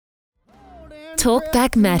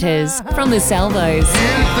Talkback Matters from the Salvos. Didn't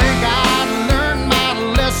think I'd learned my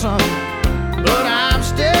lesson, but I'm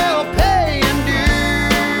still paying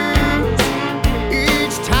dues.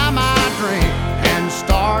 Each time I drink and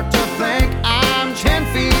start to think I'm 10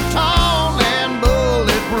 feet tall and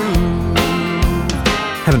bulletproof.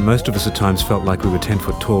 Haven't most of us at times felt like we were 10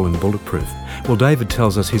 foot tall and bulletproof? Well, David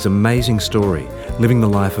tells us his amazing story, living the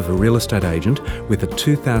life of a real estate agent with a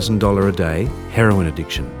 $2,000 a day heroin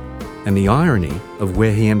addiction, and the irony of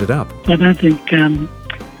where he ended up. I don't think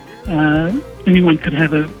anyone could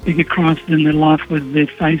have a bigger crisis in their life whether they're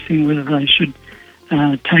facing whether they should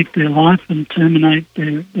take their life and terminate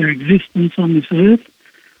their existence on this earth,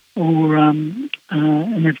 or and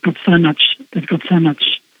they've got so much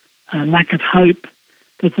lack of hope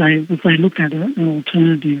that they look at an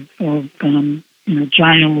alternative of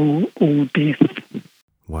jail or death.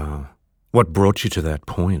 Wow. What brought you to that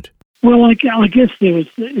point? Well, I guess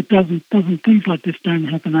things like this don't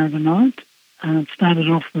happen overnight. It started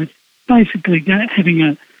off with basically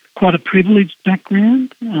having quite a privileged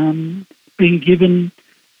background, being given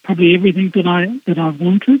probably everything that I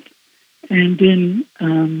wanted, and then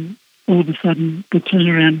all of a sudden the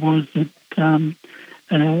turnaround was that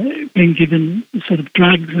being given sort of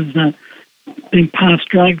drugs being passed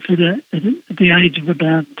drugs at the age of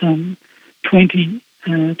about 20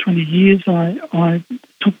 years. I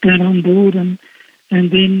took that on board and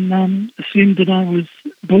then assumed that I was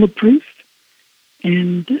bulletproof,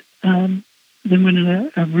 and then went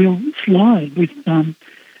in a real slide with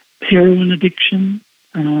heroin addiction,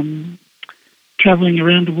 travelling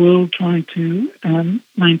around the world trying to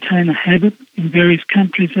maintain a habit in various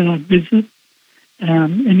countries that I'd visit,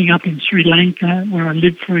 ending up in Sri Lanka where I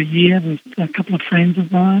lived for a year with a couple of friends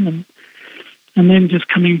of mine, and then just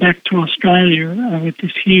coming back to Australia with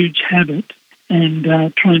this huge habit and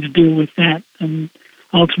trying to deal with that, and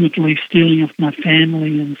ultimately stealing off my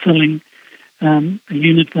family and selling a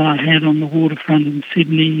unit that I had on the waterfront in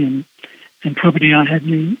Sydney and property I had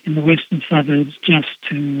in the western suburbs just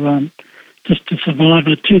to survive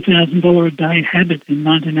a $2,000 a day habit in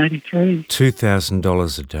 1983.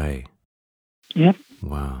 $2,000 a day? Yep.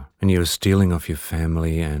 Wow. And you were stealing off your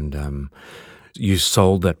family, and you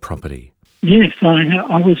sold that property? Yes,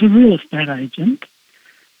 I was a real estate agent,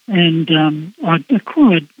 and I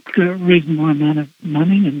acquired a reasonable amount of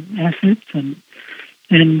money and assets, and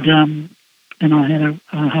I had a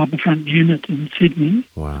harbourfront unit in Sydney,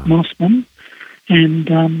 wow, Mossman, and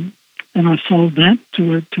I sold that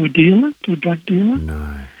to a dealer, to a drug dealer.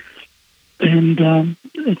 No. And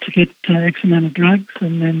to get X amount of drugs,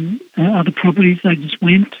 and then other properties, they just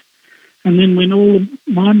went. And then when all of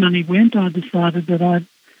my money went, I decided that I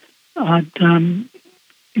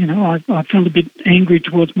felt a bit angry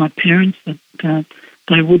towards my parents that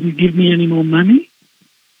they wouldn't give me any more money.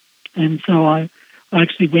 And so I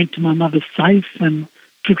actually went to my mother's safe and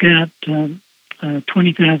took out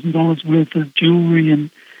 $20,000 worth of jewellery and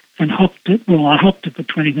hocked it. Well, I hocked it for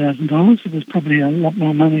 $20,000. It was probably a lot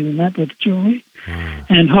more money than that with jewellery. Wow.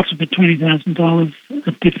 And hocked it for $20,000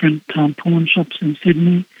 at different pawn shops in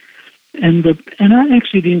Sydney. And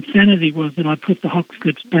actually the insanity was that I put the hock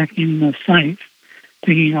slips back in the safe,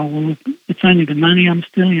 thinking, oh, well, it's only the money I'm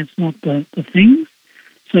stealing, it's not the things.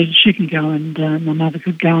 So she can go and my mother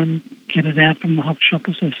could go and get it out from the hock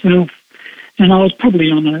shoppers herself. And I was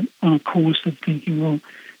probably on a course of thinking, well,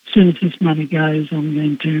 as soon as this money goes, I'm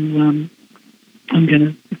going to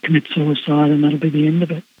commit suicide, and that'll be the end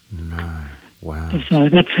of it. No. Wow. So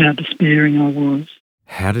that's how despairing I was.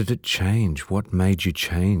 How did it change? What made you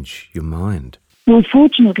change your mind? Well,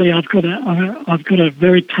 fortunately, I've got a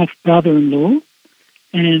very tough brother-in-law,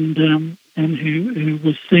 and who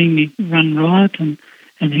was seeing me run riot, and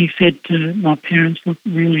he said to my parents, look,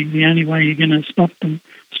 really, the only way you're going to stop him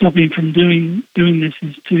from doing this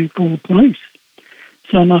is to call the police.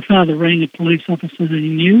 So my father rang a police officer that he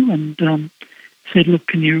knew and said, look,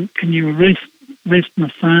 can you arrest my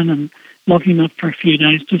son and lock him up for a few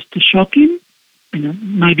days just to shock him?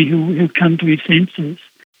 Maybe he'll come to his senses.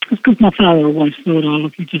 Because my father always thought, oh,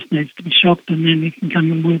 look, he just needs to be shocked and then he can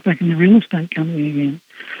come and work back in the real estate company again.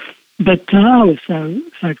 But I was so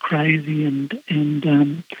crazy and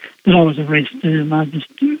that I was arrested, and I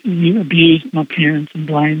just abused my parents and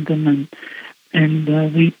blamed them. And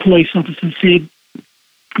the police officer said,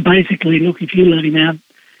 basically, look, if you let him out,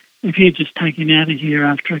 if you just take him out of here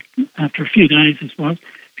after a few days, this was,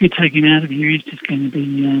 if you take him out of here, he's just going to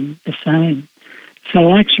be the same.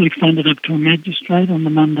 So I actually phoned up to a magistrate on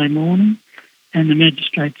the Monday morning, and the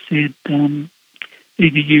magistrate said,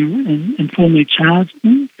 either you informally charged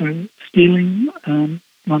me for stealing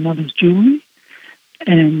my mother's jewellery,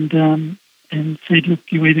 and said,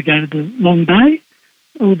 look, you either go to the Long Bay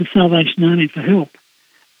or the Salvation Army for help.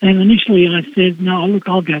 And initially I said, no, look,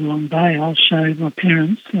 I'll go to Long Bay. I'll show my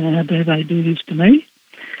parents how dare they do this to me.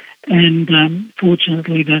 And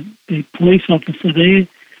fortunately, the police officer there,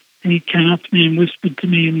 he came up to me and whispered to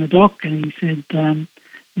me in the dock, and he said,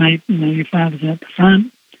 mate, your father's out the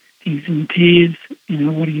front. He's in tears.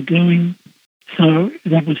 What are you doing? So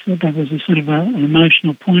that was a sort of an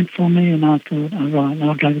emotional point for me, and I thought, all right,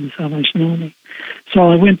 I'll go to the Salvation Army.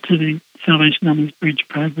 So I went to the Salvation Army's bridge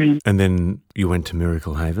program. And then you went to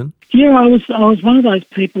Miracle Haven? Yeah, I was one of those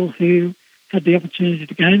people who had the opportunity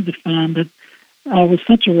to go to the farm, but I was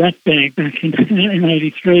such a ratbag back in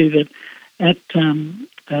 83 that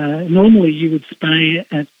normally you would stay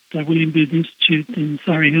at William Booth Institute in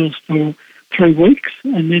Surrey Hills for 3 weeks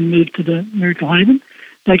and then move to the Miracle Haven.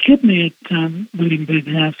 They kept me at William Booth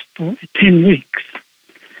House for 10 weeks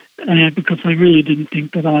because they really didn't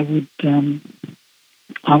think that I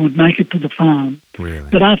would make it to the farm. Really?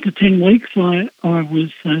 But after 10 weeks, I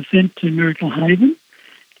was sent to Miracle Haven,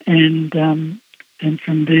 and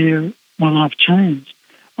from there, my life changed.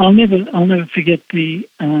 I'll never forget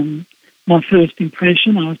my first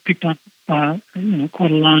impression. I was picked up by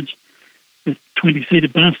quite a large 20-seater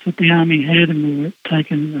bus that the Army had, and we were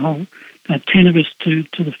taken 10 of us to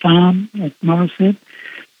the farm at Morisset,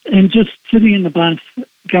 and just sitting in the bus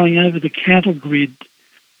going over the cattle grid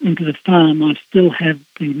into the farm, I still have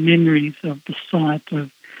the memories of the sight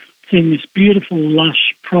of seeing this beautiful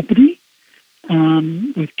lush property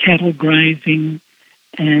with cattle grazing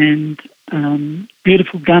and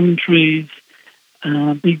beautiful gum trees,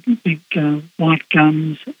 big white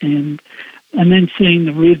gums, and then seeing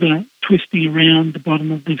the river twisting around the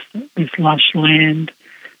bottom of this lush land,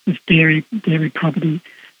 this dairy property,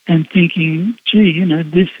 and thinking, gee,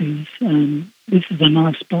 this is a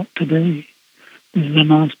nice spot to be. This is a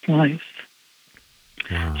nice place.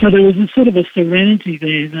 Wow. So there was a sort of a serenity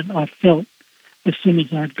there that I felt as soon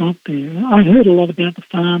as I'd got there. I heard a lot about the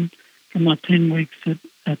farm from my 10 weeks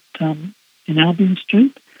in Albion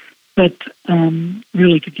Street, but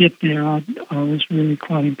really to get there, I was really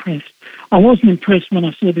quite impressed. I wasn't impressed when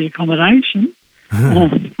I saw the accommodation,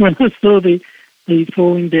 when I saw the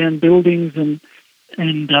falling down buildings and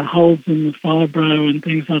holes in the fibro and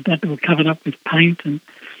things like that were covered up with paint.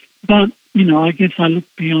 But I guess I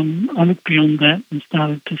looked beyond that and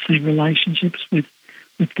started to see relationships with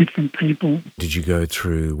different people. Did you go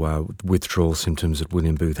through withdrawal symptoms at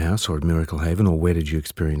William Booth House or at Miracle Haven, or where did you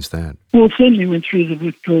experience that? Well, certainly went through the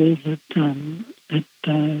withdrawals at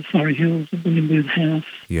Surrey Hills at William Booth House.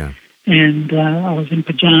 Yeah. And I was in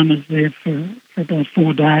pyjamas there for about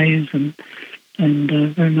 4 days and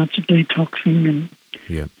very much a detoxing and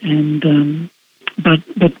yeah. And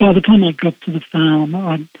but by the time I got to the farm,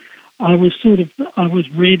 I was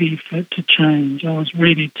ready to change. I was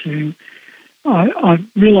ready to. I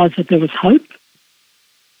realised that there was hope,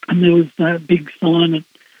 and there was a big sign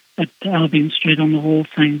at Albion Street on the wall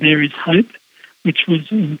saying "There is hope," which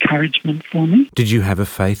was encouragement for me. Did you have a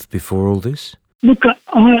faith before all this? Look,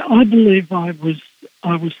 I believe I was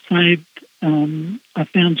saved. I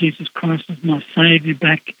found Jesus Christ as my Saviour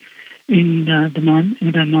back in about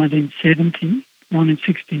 1969,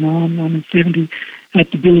 1970,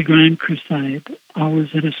 at the Billy Graham Crusade. I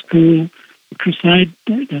was at a school crusade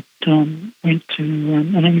that went to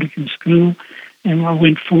an Anglican school, and I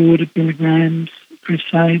went forward at Billy Graham's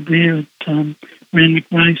crusade there at Randwick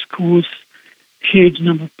Racecourse, huge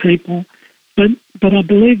number of people. But I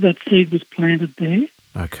believe that seed was planted there.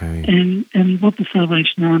 Okay. And what the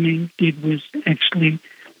Salvation Army did was actually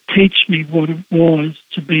teach me what it was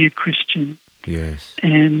to be a Christian. Yes.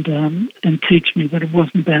 And teach me that it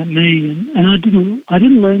wasn't about me. And I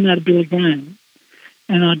didn't learn that at Billy Graham.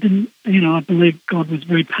 And I didn't, I believe God was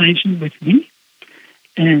very patient with me.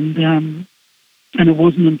 And it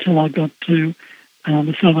wasn't until I got to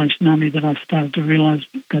the Salvation Army that I started to realise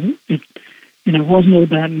that it wasn't all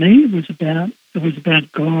about me. It was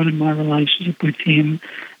about God and my relationship with Him,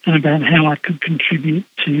 and about how I could contribute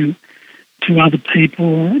to other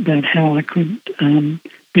people, about how I could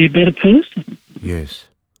be a better person. Yes.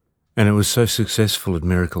 And it was so successful at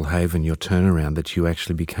Miracle Haven, your turnaround, that you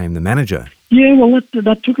actually became the manager. Yeah, well,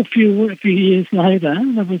 that took a few years later.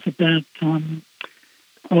 That was about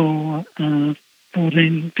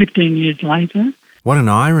 15 years later. What an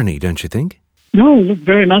irony, don't you think? No, look,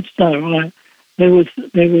 very much so. There was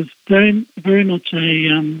very, very much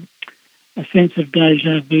a sense of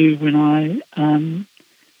deja vu when I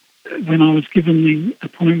was given the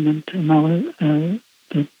appointment and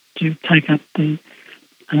to take up the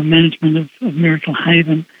management of Miracle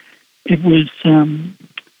Haven. It was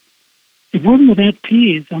it wasn't without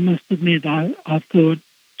tears, I must admit. I thought,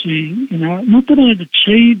 gee, not that I'd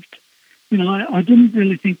achieved, I didn't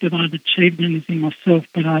really think that I'd achieved anything myself,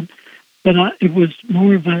 but it was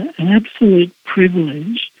more of an absolute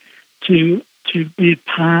privilege to be a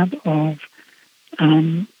part of,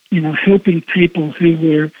 helping people who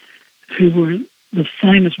were the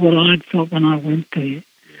same as what I'd felt when I went there,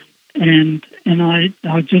 and I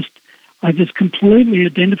just completely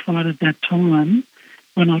identified at that time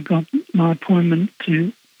when I got my appointment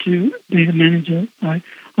to be the manager. I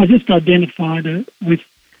just identified it with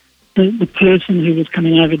the person who was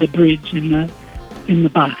coming over the bridge in the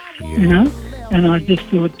bus, and I just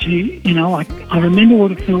thought, gee, I remember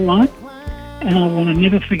what it felt like, and I want to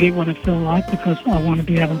never forget what it felt like, because I want to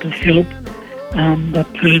be able to help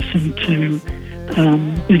that person to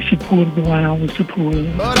be supported the way I was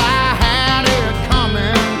supported. But I had it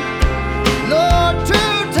coming, Lord, to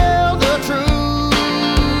tell the truth.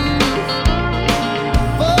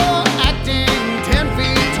 For acting 10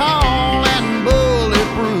 feet tall and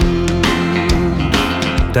bulletproof.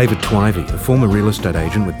 David Twivy, a former real estate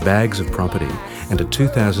agent with bags of property and a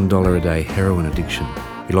 $2,000 a day heroin addiction.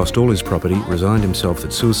 He lost all his property, resigned himself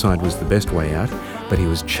that suicide was the best way out, but he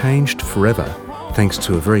was changed forever thanks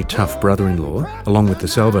to a very tough brother-in-law, along with the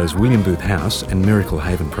Salvos William Booth House and Miracle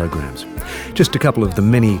Haven programs. Just a couple of the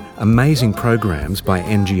many amazing programs by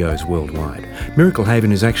NGOs worldwide. Miracle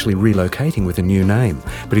Haven is actually relocating with a new name,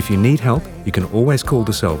 but if you need help, you can always call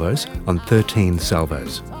the Salvos on 13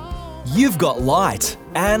 Salvos. You've got light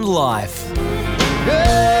and life. Each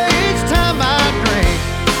time I